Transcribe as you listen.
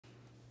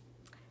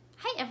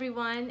Hi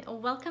everyone,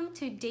 welcome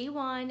to day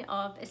one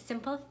of a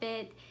Simple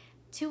Fit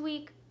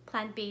 2-week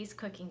plant-based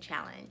cooking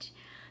challenge.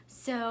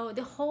 So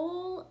the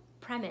whole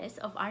premise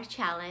of our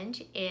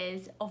challenge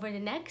is over the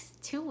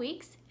next 2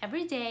 weeks,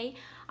 every day,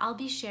 I'll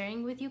be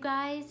sharing with you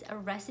guys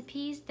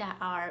recipes that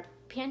are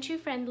pantry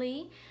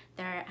friendly,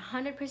 they're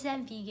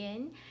 100%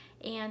 vegan,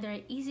 and they're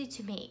easy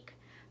to make.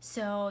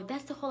 So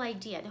that's the whole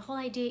idea. The whole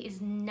idea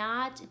is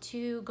not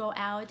to go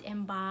out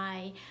and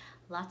buy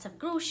lots of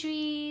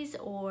groceries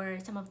or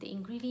some of the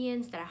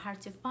ingredients that are hard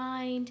to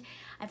find.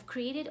 I've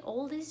created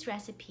all these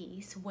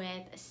recipes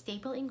with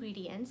staple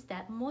ingredients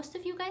that most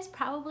of you guys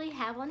probably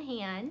have on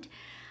hand.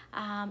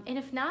 And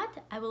if not,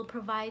 I will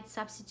provide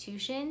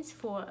substitutions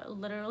for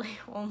literally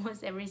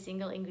almost every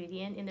single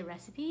ingredient in the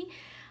recipe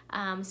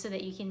so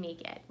that you can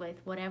make it with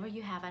whatever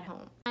you have at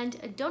home.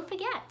 And don't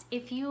forget,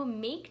 if you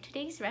make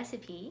today's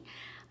recipe,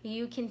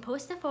 you can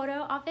post a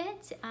photo of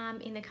it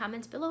in the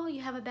comments below.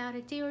 You have about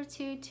a day or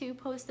two to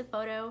post the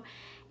photo,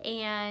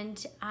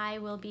 and I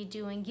will be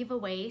doing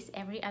giveaways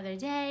every other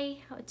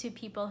day to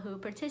people who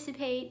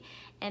participate,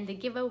 and the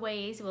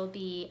giveaways will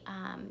be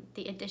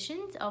the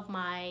editions of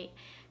my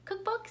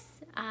cookbooks.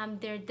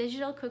 They're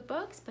digital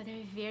cookbooks, but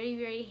they're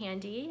very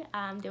handy.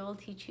 They will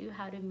teach you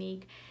how to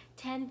make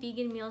 10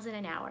 vegan meals in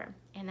an hour,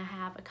 and I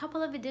have a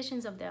couple of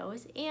editions of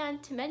those,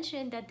 and to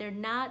mention that they're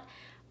not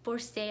for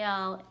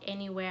sale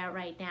anywhere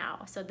right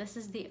now. So this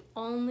is the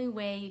only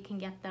way you can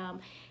get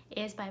them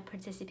is by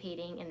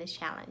participating in this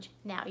challenge.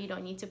 Now, you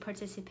don't need to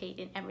participate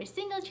in every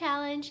single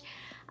challenge,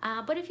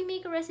 but if you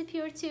make a recipe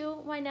or two,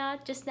 why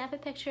not just snap a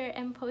picture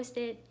and post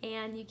it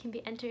and you can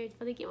be entered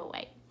for the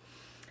giveaway.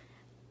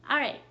 All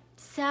right,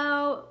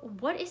 so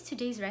what is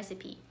today's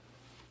recipe?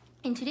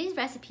 In today's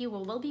recipe, we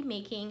will be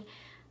making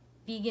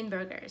vegan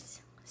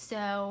burgers.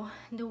 So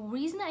the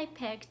reason I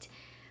picked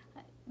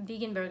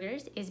vegan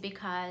burgers is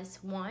because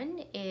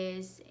one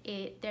is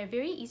they're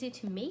very easy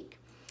to make,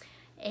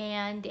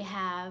 and they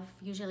have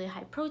usually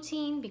high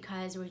protein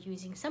because we're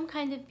using some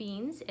kind of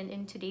beans, and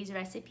in today's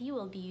recipe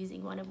we'll be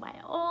using one of my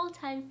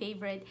all-time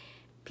favorite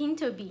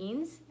pinto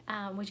beans,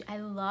 which I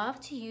love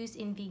to use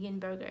in vegan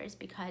burgers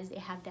because they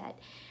have that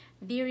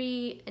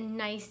very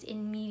nice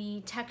and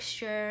meaty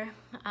texture,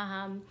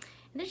 and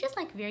they're just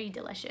like very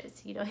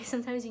delicious. You know,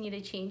 sometimes you need a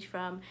change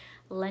from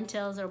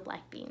lentils or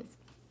black beans.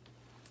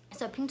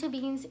 So pinto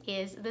beans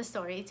is the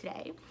story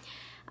today.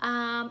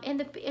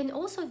 And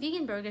also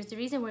vegan burgers, the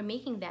reason we're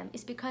making them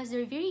is because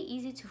they're very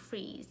easy to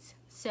freeze.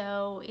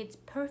 So it's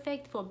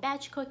perfect for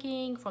batch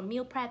cooking, for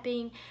meal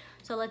prepping.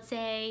 So let's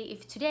say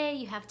if today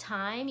you have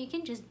time, you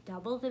can just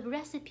double the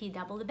recipe,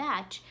 double the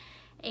batch,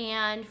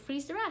 and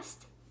freeze the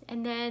rest.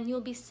 And then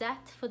you'll be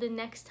set for the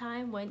next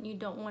time when you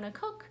don't want to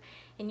cook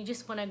and you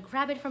just want to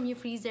grab it from your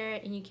freezer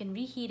and you can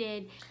reheat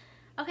it.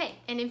 Okay,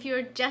 and if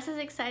you're just as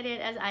excited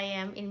as I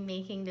am in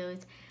making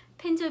those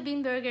pinto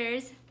bean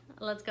burgers,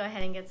 let's go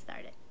ahead and get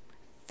started.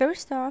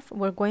 First off,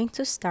 we're going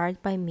to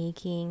start by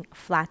making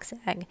flax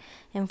egg,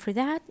 and for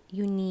that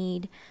you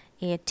need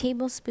a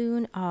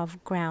tablespoon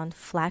of ground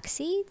flax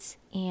seeds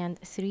and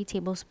 3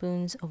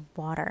 tablespoons of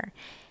water,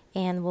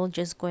 and we're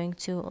just going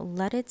to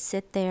let it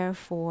sit there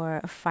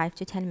for 5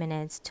 to 10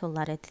 minutes to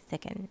let it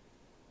thicken.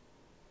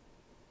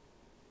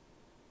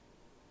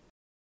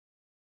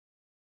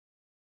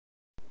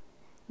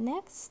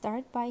 Next,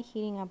 start by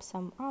heating up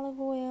some olive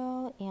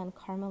oil and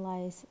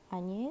caramelize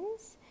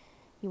onions.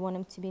 You want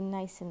them to be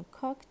nice and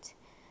cooked.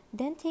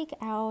 Then take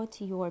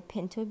out your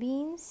pinto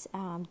beans.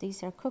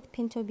 These are cooked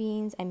pinto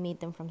beans. I made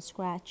them from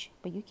scratch,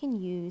 but you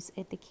can use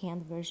the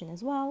canned version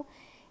as well.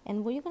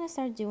 And what you're going to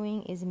start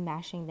doing is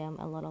mashing them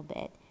a little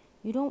bit.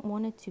 You don't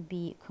want it to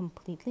be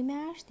completely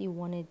mashed. You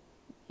want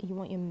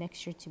your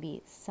mixture to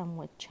be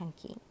somewhat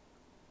chunky.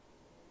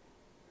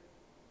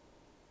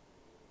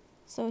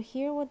 So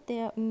here what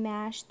the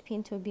mashed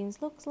pinto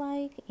beans looks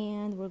like,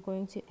 and we're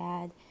going to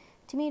add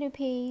tomato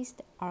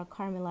paste, our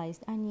caramelized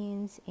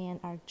onions, and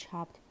our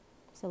chopped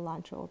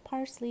cilantro or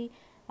parsley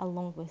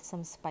along with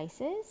some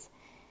spices.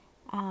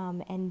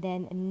 And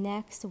then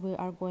next we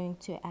are going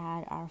to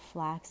add our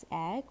flax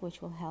egg,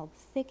 which will help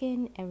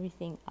thicken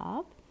everything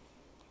up.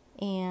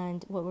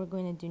 And what we're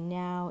going to do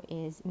now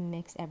is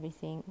mix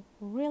everything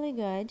really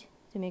good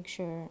to make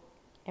sure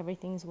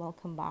everything's well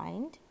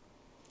combined.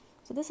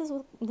 So this is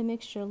what the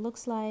mixture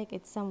looks like.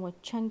 It's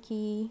somewhat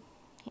chunky,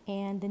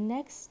 and the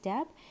next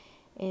step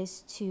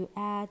is to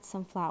add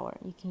some flour.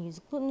 You can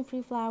use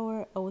gluten-free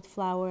flour, oat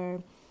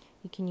flour,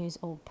 you can use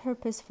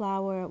all-purpose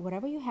flour,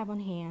 whatever you have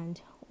on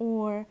hand,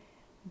 or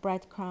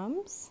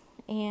breadcrumbs.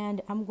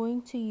 And I'm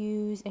going to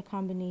use a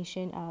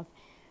combination of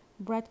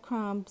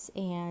breadcrumbs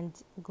and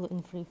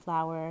gluten-free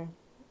flour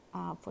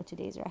for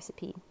today's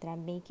recipe that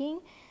I'm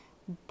making.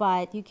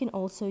 But you can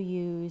also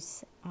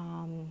use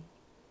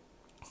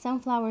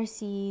sunflower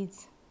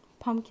seeds,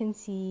 pumpkin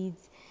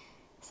seeds,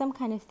 some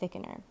kind of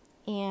thickener.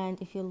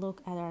 And if you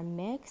look at our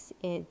mix,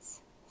 it's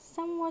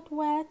somewhat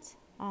wet,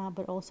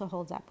 but also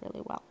holds up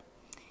really well.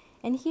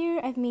 And here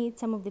I've made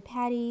some of the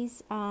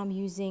patties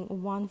using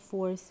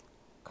 1/4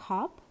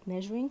 cup,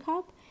 measuring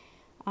cup.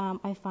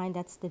 I find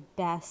that's the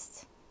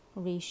best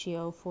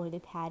ratio for the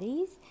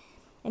patties.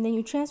 And then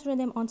you transfer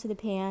them onto the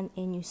pan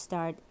and you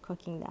start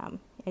cooking them.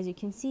 As you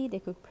can see, they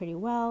cook pretty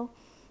well.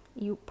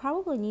 You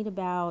probably need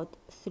about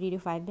 3 to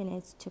 5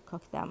 minutes to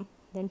cook them.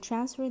 Then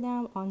transfer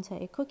them onto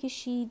a cookie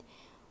sheet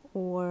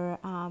or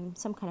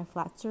some kind of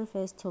flat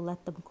surface to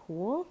let them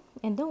cool.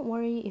 And don't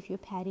worry if your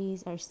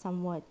patties are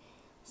somewhat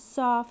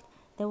soft,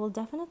 they will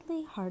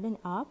definitely harden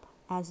up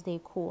as they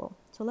cool.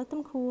 So let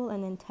them cool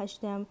and then touch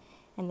them,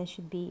 and they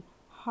should be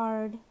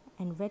hard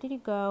and ready to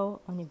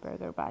go on a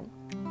burger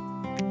bun.